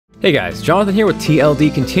Hey guys, Jonathan here with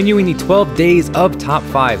TLD, continuing the 12 days of top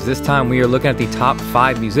 5s. This time we are looking at the top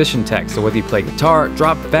 5 musician techs. So whether you play guitar,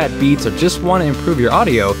 drop fat beats, or just want to improve your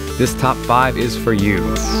audio, this top 5 is for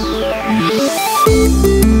you.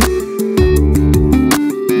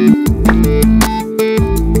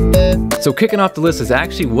 So kicking off the list is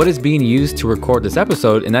actually what is being used to record this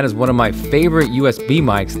episode, and that is one of my favorite USB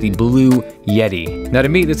mics, the Blue Yeti. Now to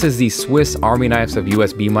me, this is the Swiss Army knives of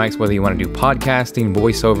USB mics. Whether you want to do podcasting,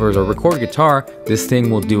 voiceovers, or record guitar, this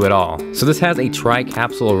thing will do it all. So this has a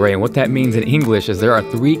tri-capsule array, and what that means in English is there are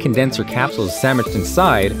 3 condenser capsules sandwiched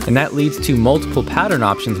inside, and that leads to multiple pattern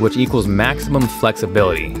options, which equals maximum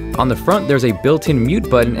flexibility. On the front, there's a built-in mute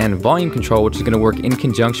button and volume control, which is going to work in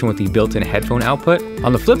conjunction with the built-in headphone output.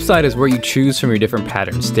 On the flip side is where you choose from your different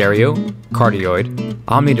patterns: stereo, cardioid,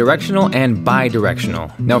 omnidirectional, and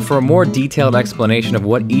bidirectional. Now for a more detailed explanation of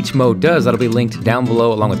what each mode does, that'll be linked down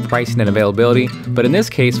below along with pricing and availability. But in this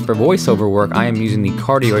case, for voiceover work, I am using the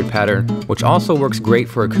cardioid pattern, which also works great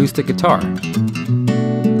for acoustic guitar.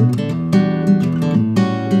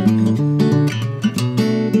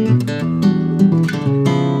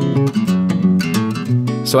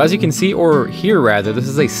 So as you can see, or hear rather, this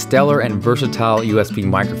is a stellar and versatile USB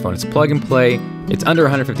microphone. It's plug and play, it's under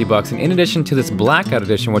 150 bucks, and in addition to this blackout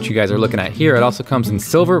edition, what you guys are looking at here, it also comes in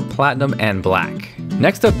silver, platinum, and black.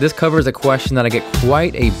 Next up, this covers a question that I get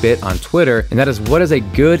quite a bit on Twitter, and that is, what is a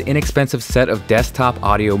good, inexpensive set of desktop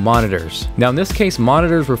audio monitors? Now in this case,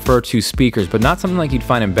 monitors refer to speakers, but not something like you'd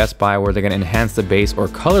find in Best Buy where they're going to enhance the bass or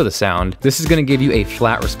color the sound. This is going to give you a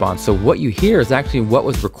flat response, so what you hear is actually what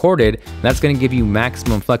was recorded, and that's going to give you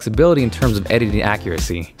maximum flexibility in terms of editing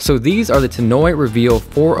accuracy. So these are the Tannoy Reveal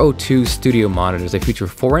 402 studio monitors. They feature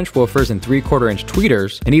 4-inch woofers and 3/4-inch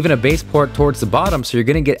tweeters, and even a bass port towards the bottom, so you're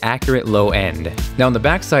going to get accurate low end. Now on the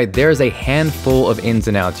back side, there's a handful of ins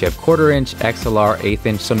and outs. You have 1/4-inch, XLR,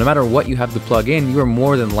 1/8-inch, so no matter what you have to plug in, you are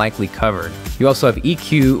more than likely covered. You also have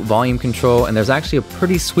EQ, volume control, and there's actually a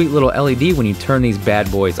pretty sweet little LED when you turn these bad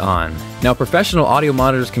boys on. Now professional audio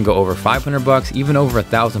monitors can go over 500 bucks, even over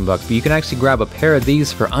 1,000 bucks, but you can actually grab a pair of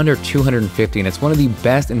these for under 250, and it's one of the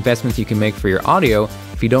best investments you can make for your audio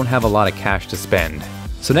if you don't have a lot of cash to spend.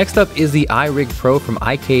 So next up is the iRig Pro from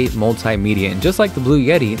IK Multimedia, and just like the Blue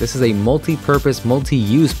Yeti, this is a multi-purpose,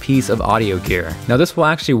 multi-use piece of audio gear. Now this will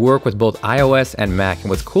actually work with both iOS and Mac,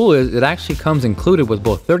 and what's cool is it actually comes included with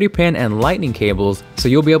both 30-pin and lightning cables, so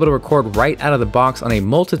you'll be able to record right out of the box on a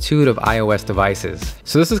multitude of iOS devices.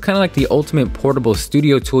 So this is kind of like the ultimate portable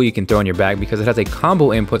studio tool you can throw in your bag because it has a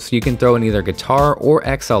combo input, so you can throw in either guitar or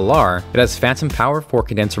XLR. It has phantom power for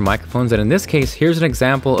condenser microphones, and in this case, here's an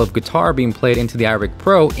example of guitar being played into the iRig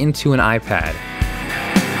Pro into an iPad.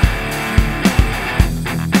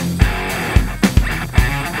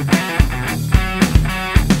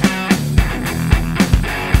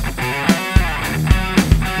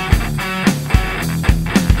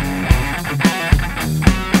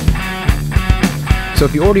 So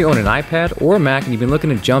if you already own an iPad or a Mac and you've been looking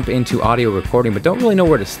to jump into audio recording but don't really know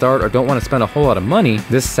where to start or don't want to spend a whole lot of money,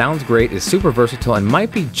 this sounds great, is super versatile, and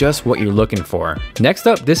might be just what you're looking for. Next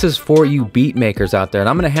up, this is for you beat makers out there, and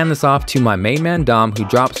I'm going to hand this off to my main man Dom, who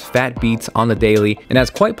drops fat beats on the daily and has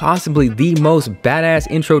quite possibly the most badass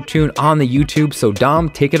intro tune on the YouTube, so Dom,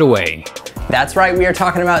 take it away. That's right, we are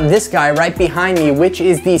talking about this guy right behind me, which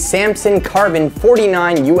is the Samson Carbon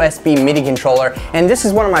 49 USB MIDI controller, and this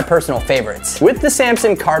is one of my personal favorites. With the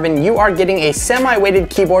Samson Carbon, you are getting a semi-weighted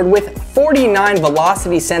keyboard with 49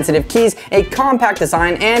 velocity-sensitive keys, a compact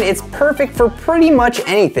design, and it's perfect for pretty much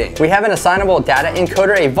anything. We have an assignable data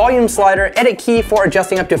encoder, a volume slider, edit key for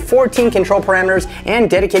adjusting up to 14 control parameters, and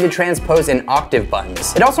dedicated transpose and octave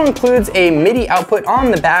buttons. It also includes a MIDI output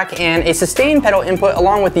on the back and a sustain pedal input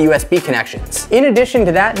along with the USB connections. In addition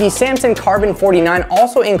to that, the Samson Carbon 49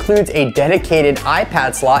 also includes a dedicated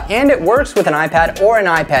iPad slot, and it works with an iPad or an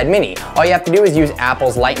iPad mini. All you have to do is use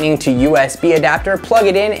Apple's Lightning to USB adapter, plug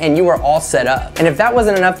it in, and you are all set up. And if that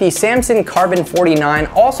wasn't enough, the Samson Carbon 49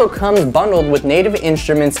 also comes bundled with Native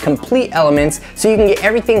Instruments complete elements, so you can get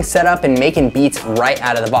everything set up and making beats right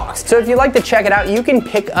out of the box. So if you'd like to check it out, you can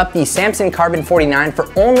pick up the Samson Carbon 49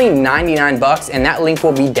 for only 99 bucks, and that link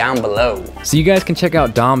will be down below. So you guys can check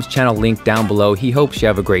out Dom's channel link down below. He hopes you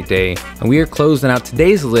have a great day. And we are closing out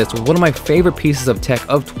today's list with one of my favorite pieces of tech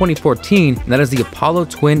of 2014, and that is the Apollo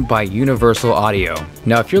Twin by Universal Audio.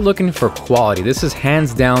 Now if you're looking for quality, this is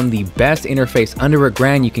hands down the best interface under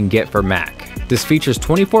 $1,000 you can get for Mac. This features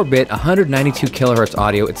 24-bit, 192 kHz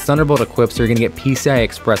audio. It's Thunderbolt equipped, so you're gonna get PCI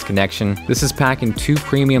Express connection. This is packing 2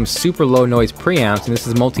 premium super low noise preamps, and this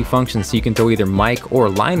is multifunction, so you can throw either mic or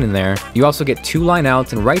line in there. You also get 2 line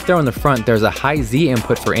outs, and right there on the front, there's a high Z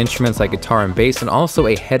input for instruments like guitar and bass, and also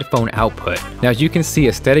a headphone output. Now, as you can see,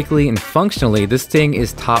 aesthetically and functionally, this thing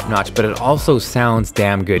is top notch, but it also sounds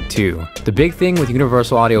damn good too. The big thing with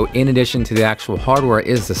Universal Audio, in addition to the actual hardware,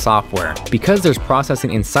 is the software. Because there's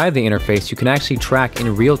processing inside the interface, you can actually track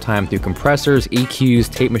in real time through compressors,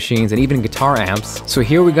 EQs, tape machines, and even guitar amps. So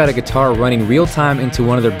here we got a guitar running real time into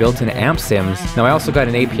one of their built-in amp sims. Now I also got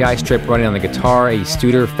an API strip running on the guitar, a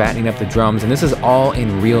Studer fattening up the drums, and this is all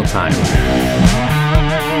in real time.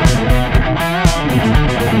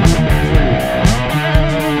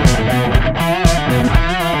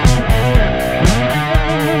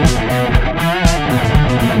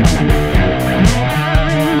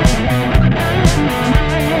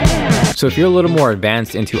 So if you're a little more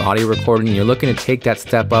advanced into audio recording and you're looking to take that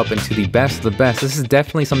step up into the best of the best, this is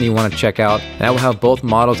definitely something you want to check out. And I will have both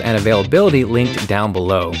models and availability linked down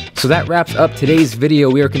below. So that wraps up today's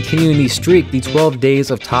video. We are continuing the streak, the 12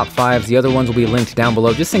 days of top 5s. The other ones will be linked down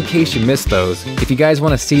below just in case you missed those. If you guys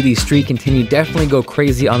want to see the streak continue, definitely go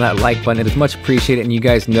crazy on that like button. It is much appreciated, and you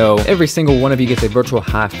guys know every single one of you gets a virtual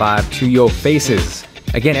high five to your faces.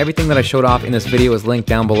 Again, everything that I showed off in this video is linked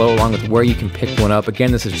down below, along with where you can pick one up.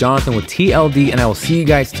 Again, this is Jonathan with TLD, and I will see you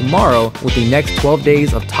guys tomorrow with the next 12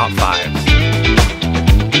 days of top 5s.